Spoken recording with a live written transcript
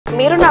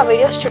మీరు నా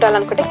వీడియోస్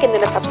చూడాలనుకుంటే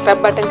కింద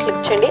సబ్స్క్రైబ్ బటన్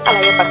క్లిక్ చేయండి,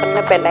 అలాగే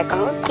పక్కన బెల్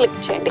ఐకాన్ క్లిక్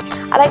చేయండి.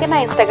 అలాగే నా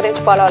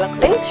ఇన్స్టాగ్రామ్ ఫాలో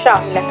అవ్వాలనుకుంటే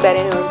శ్రావణి లైఫ్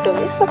డైరీ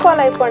ఉంటుంది, సో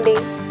ఫాలో అయిపోండి.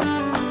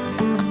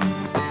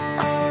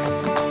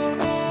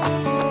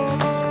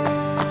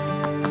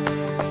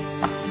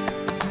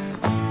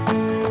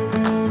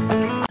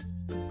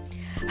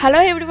 హలో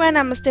ఎవ్రీవన్,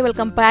 నమస్తే,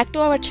 welcome back to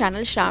our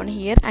channel Shravani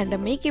here. And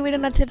మీకు ఈ వీడియో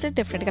నచ్చితే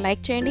డెఫినెట్గా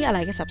లైక్ చేయండి,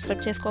 అలాగే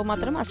సబ్స్క్రైబ్ చేసుకో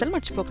మాత్రం అసలు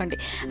మర్చిపోకండి.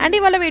 అండ్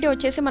ఇవాళ వీడియో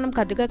వచ్చేసి మనం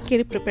కద్దుగా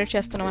కీర్ ప్రిపేర్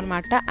చేస్తున్నాం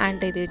అనమాట.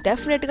 అండ్ ఇది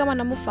డెఫినెట్గా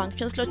మనము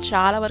ఫంక్షన్స్లో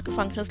చాలా వరకు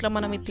ఫంక్షన్స్లో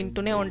మనం ఇది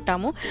తింటూనే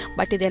ఉంటాము,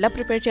 బట్ ఇది ఎలా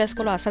ప్రిపేర్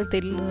చేసుకోవాలో అసలు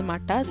తెలియదు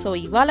అనమాట. సో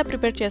ఇవాళ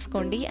ప్రిపేర్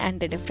చేసుకోండి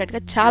అండ్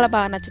డెఫినెట్గా చాలా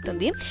బాగా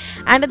నచ్చుతుంది.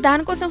 అండ్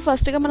దానికోసం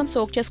ఫస్ట్గా మనం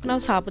సోక్ చేసుకున్న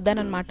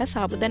సాబుదానా అనమాట.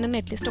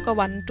 సాబుదానాన్ని అట్లీస్ట్ ఒక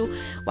 1 to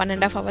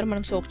 1.5 hours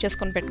మనం సోక్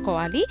చేసుకొని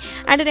పెట్టుకోవాలి.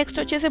 అండ్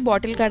నెక్స్ట్ వచ్చేసి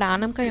బాటిల్ గార్డ్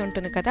ఆనంకాయ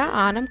ఉంటుంది కదా,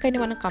 ఆనంకాయని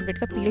మనం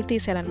కంప్లీట్గా పీల్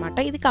తీసేయాలన్నమాట.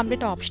 ఇది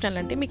కంప్లీట్ ఆప్షనల్,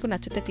 అంటే మీకు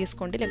నచ్చితే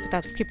తీసుకోండి,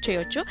 లేకపోతే స్కిప్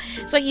చేయొచ్చు.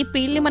 సో ఈ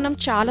పీల్ని మనం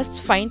చాలా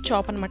ఫైన్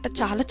చాప్ అనమాట,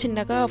 చాలా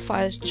చిన్నగా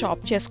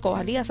చాప్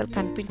చేసుకోవాలి, అసలు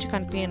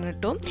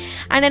కనిపించినట్టు.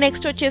 అండ్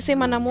నెక్స్ట్ వచ్చేసి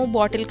మనము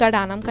బాటిల్ గార్డ్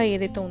ఆనంకాయ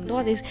ఏదైతే ఉందో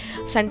అది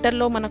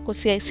సెంటర్లో మనకు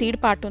సీడ్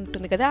పార్ట్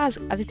ఉంటుంది కదా,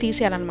 అది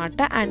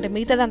తీసేయాలన్నమాట. అండ్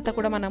మిగతాదంతా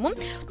కూడా మనము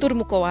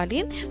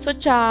తురుముకోవాలి. సో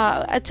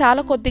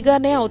చాలా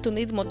కొద్దిగానే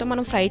అవుతుంది, ఇది మొత్తం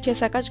మనం ఫ్రై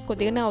చేశాక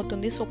కొద్దిగానే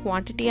అవుతుంది. సో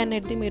క్వాంటిటీ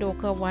అనేది మీరు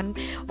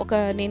ఒక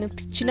నేను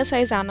చిన్న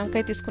సైజ్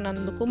ఆనంకాయ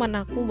తీసుకున్నందుకు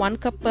మనకు 1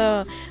 cup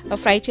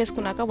ఫ్రై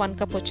చేసుకున్నాక 1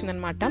 cup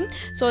వచ్చిందనమాట.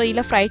 సో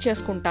ఇలా ఫ్రై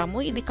చేసుకుంటాము.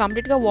 ఇది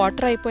కంప్లీట్గా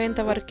వాటర్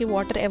అయిపోయేంత వరకు,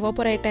 వాటర్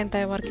ఎవాపరేట్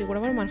అయ్యేంత వరకు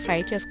కూడా మనం ఫ్రై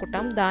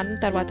చేసుకుంటాం. దాని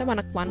తర్వాత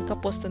మనకు 1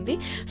 cup వస్తుంది.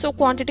 సో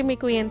క్వాంటిటీ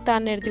మీకు ఎంత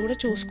అనేది కూడా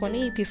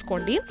చూసుకొని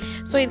తీసుకోండి.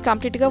 సో ఇది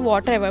కంప్లీట్గా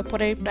వాటర్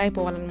ఎవాపరేట్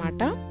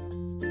అయిపోవాలన్నమాట.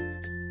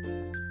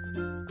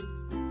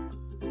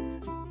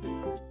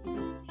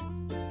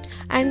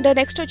 అండ్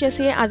నెక్స్ట్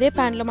వచ్చేసి అదే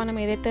ప్యాన్లో మనం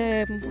ఏదైతే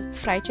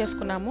ఫ్రై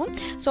చేసుకున్నామో,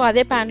 సో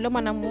అదే ప్యాన్లో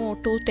మనము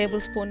 2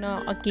 tablespoon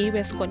గీ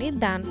వేసుకొని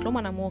దాంట్లో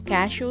మనము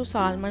క్యాష్యూస్,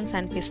 ఆల్మండ్స్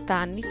అండ్ పిస్తా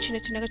అన్ని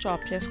చిన్నగా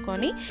చాప్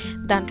చేసుకొని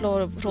దాంట్లో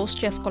రోస్ట్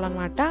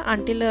చేసుకోవాలన్నమాట.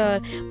 అంటిల్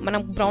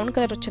మనం బ్రౌన్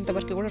కలర్ వచ్చేంత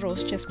వరకు కూడా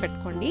రోస్ట్ చేసి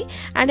పెట్టుకోండి.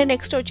 అండ్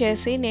నెక్స్ట్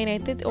వచ్చేసి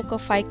నేనైతే ఒక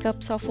 5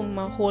 cups ఆఫ్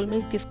హోల్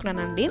మిల్క్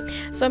తీసుకున్నానండి.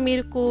 సో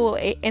మీకు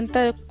ఎంత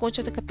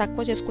కొంచెం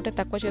తక్కువ చేసుకుంటే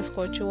తక్కువ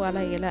చేసుకోవచ్చు,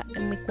 అలా ఎలా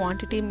మీ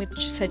క్వాంటిటీ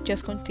మీరు సెట్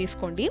చేసుకొని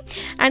తీసుకోండి.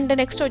 అండ్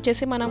నెక్స్ట్ వచ్చేసి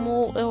మనము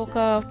ఒక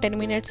 10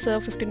 minutes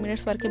 15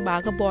 minutes వరకు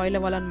బాగా బాయిల్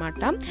అవ్వాలన్నమాట.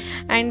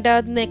 అండ్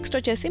నెక్స్ట్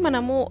వచ్చేసి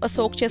మనము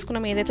సోక్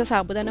చేసుకున్నాము, ఏదైతే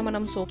సాబుదానా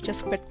మనం సోక్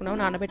చేసి పెట్టుకున్నామో,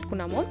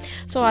 నానబెట్టుకున్నామో,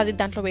 సో అది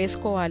దాంట్లో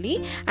వేసుకోవాలి.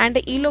 అండ్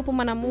ఈలోపు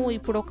మనము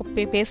ఇప్పుడు ఒక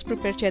పేస్ట్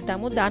ప్రిపేర్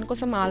చేద్దాము.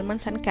 దానికోసం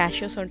ఆల్మండ్స్ అండ్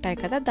క్యాష్యూస్ ఉంటాయి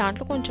కదా,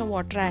 దాంట్లో కొంచెం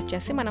వాటర్ యాడ్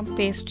చేసి మనం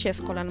పేస్ట్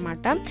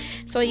చేసుకోవాలన్నమాట.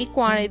 సో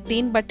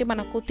దీన్ని బట్టి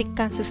మనకు థిక్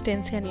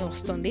కన్సిస్టెన్సీ అని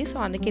వస్తుంది. సో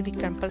అందుకే ఇది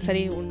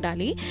కంపల్సరీ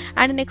ఉండాలి.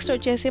 అండ్ నెక్స్ట్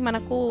వచ్చేసి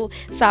మనకు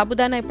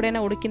సాబుదానా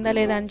ఎప్పుడైనా ఉడికిందా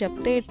లేదా అని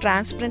చెప్తే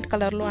ట్రాన్స్పరెంట్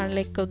కలర్లో అండ్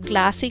లైక్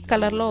గ్లాసీ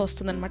కలర్లో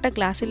వస్తుందన్నమాట,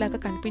 గ్లాసీ లాగా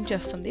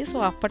కనిపించేస్తుంది. సో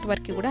అప్పటి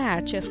వరకు కూడా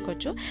యాడ్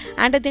చేసుకోవచ్చు.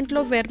 అండ్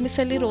దీంట్లో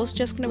వెర్మిసెలి, రోస్ట్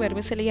చేసుకున్న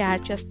వెర్మిసెలి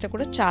యాడ్ చేస్తే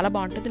కూడా చాలా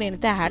బాగుంటుంది.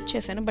 నేనైతే యాడ్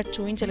చేశాను, బట్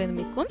చూపించలేదు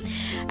మీకు.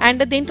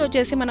 అండ్ దీంట్లో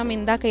వచ్చేసి మనం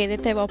ఇందాక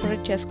ఏదైతే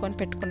ఎవాపరేట్ చేసుకొని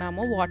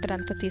పెట్టుకున్నామో, వాటర్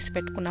అంతా తీసి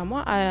పెట్టుకున్నామో,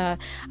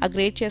 ఆ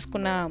గ్రేట్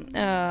చేసుకున్న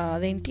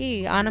అదేంటి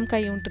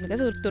ఆనంకాయ ఉంటుంది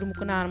కదా,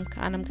 తురుముకున్న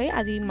ఆనంకాయ,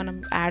 అది మనం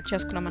యాడ్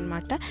చేసుకున్నాం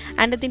అనమాట.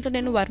 అండ్ దీంట్లో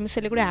నేను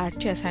వెర్మిసెలి కూడా యాడ్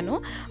చేశాను,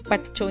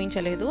 బట్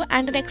చూపించలేదు.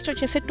 అండ్ నెక్స్ట్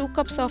వచ్చేసి 2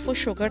 cups ఆఫ్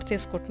షుగర్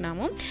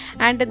తీసుకుంటున్నాము.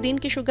 అండ్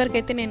దీనికి షుగర్కి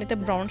అయితే నేనైతే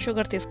బ్రౌన్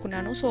షుగర్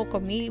తీసుకున్నాను. సో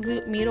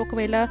మీరు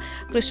ఒకవేళ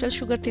క్రిస్టల్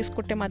షుగర్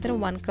తీసుకుంటే మాత్రం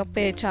 1 cup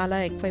చాలా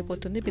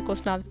ఎక్కువైపోతుంది,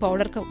 బికాస్ నాది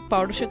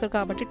పౌడర్ షుగర్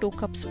కాబట్టి 2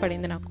 cups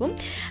పడింది నాకు.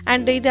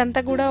 అండ్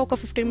ఇదంతా కూడా ఒక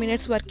 15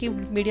 minutes వరకు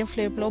మీడియం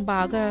ఫ్లేమ్లో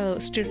బాగా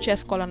స్టిర్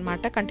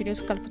చేసుకోవాలన్నమాట,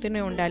 కంటిన్యూస్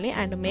కలుపుతూనే ఉండాలి.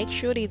 అండ్ మేక్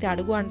ష్యూర్ ఇది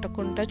అడుగు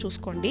అంటకుండా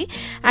చూసుకోండి.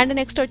 అండ్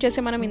నెక్స్ట్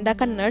వచ్చేసి మనం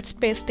ఇందాక నట్స్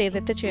పేస్ట్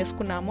ఏదైతే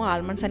చేసుకున్నామో,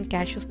 ఆల్మండ్స్ అండ్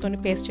క్యాష్యూస్తో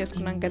పేస్ట్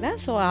చేసుకున్నాం కదా,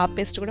 సో ఆ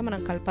పేస్ట్ కూడా మనం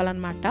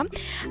కలపాలన్నమాట.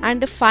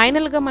 అండ్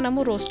ఫైనల్గా మనము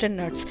రోస్టెడ్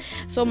నట్స్,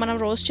 సో మనం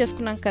రోస్ట్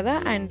చేసుకున్నాం కదా,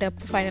 అండ్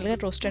ఫైనల్గా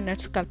రోస్టెడ్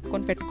నట్స్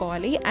కలుపుకొని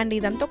పెట్టుకోవాలి. అండ్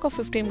ఇదంతా ఒక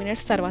 15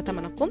 minutes తర్వాత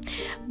మనకు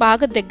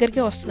బాగా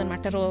దగ్గరికి వస్తుంది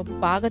అనమాట,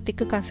 బాగా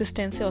థిక్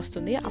కన్సిస్టెన్సీ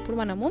వస్తుంది. అప్పుడు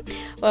మనము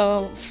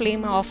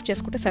ఫ్లేమ్ ఆఫ్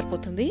చేసుకుంటే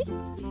సరిపోతుంది.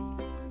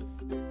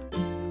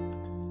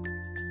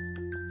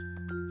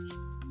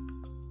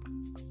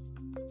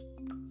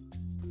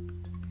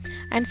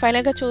 అండ్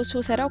ఫైనల్గా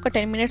చూసారా, ఒక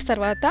 10 minutes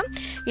తర్వాత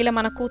ఇలా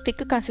మనకు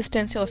థిక్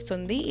కన్సిస్టెన్సీ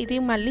వస్తుంది. ఇది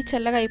మళ్ళీ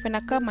చల్లగా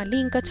అయిపోయినాక మళ్ళీ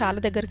ఇంకా చాలా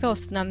దగ్గరగా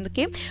వస్తుంది,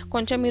 అందుకే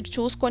కొంచెం మీరు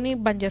చూసుకొని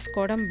బంద్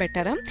చేసుకోవడం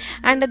బెటర్.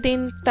 అండ్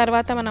దీని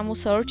తర్వాత మనము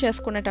సర్వ్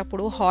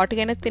చేసుకునేటప్పుడు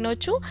హాట్గానే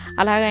తినొచ్చు,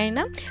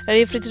 అలాగైనా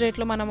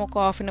రిఫ్రిజిరేట్లో మనం ఒక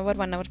 1/2 hour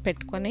 1 hour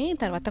పెట్టుకొని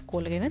తర్వాత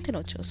కూల్గానే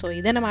తినొచ్చు. సో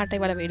ఇదన్నమాట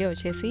ఇవాళ వీడియో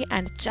వచ్చేసి.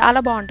 అండ్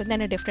చాలా బాగుంటుంది,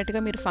 అండ్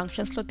డెఫినెట్గా మీరు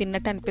ఫంక్షన్స్లో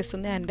తిన్నట్టు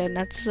అనిపిస్తుంది. అండ్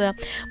నట్స్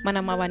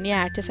మనం అవన్నీ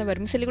యాడ్ చేసాం,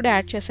 వెర్మిసెలి కూడా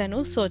యాడ్ చేశాను.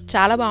 సో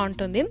చాలా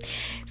బాగుంటుంది.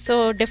 సో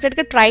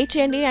definitely try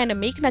చేయండి. and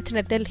మీకు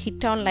నచ్చినట్లయితే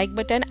hit on like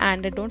button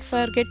and don't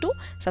forget to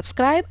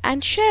subscribe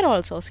and share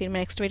also. See you in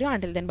my next video.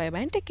 Until then, bye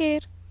bye and take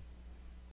care.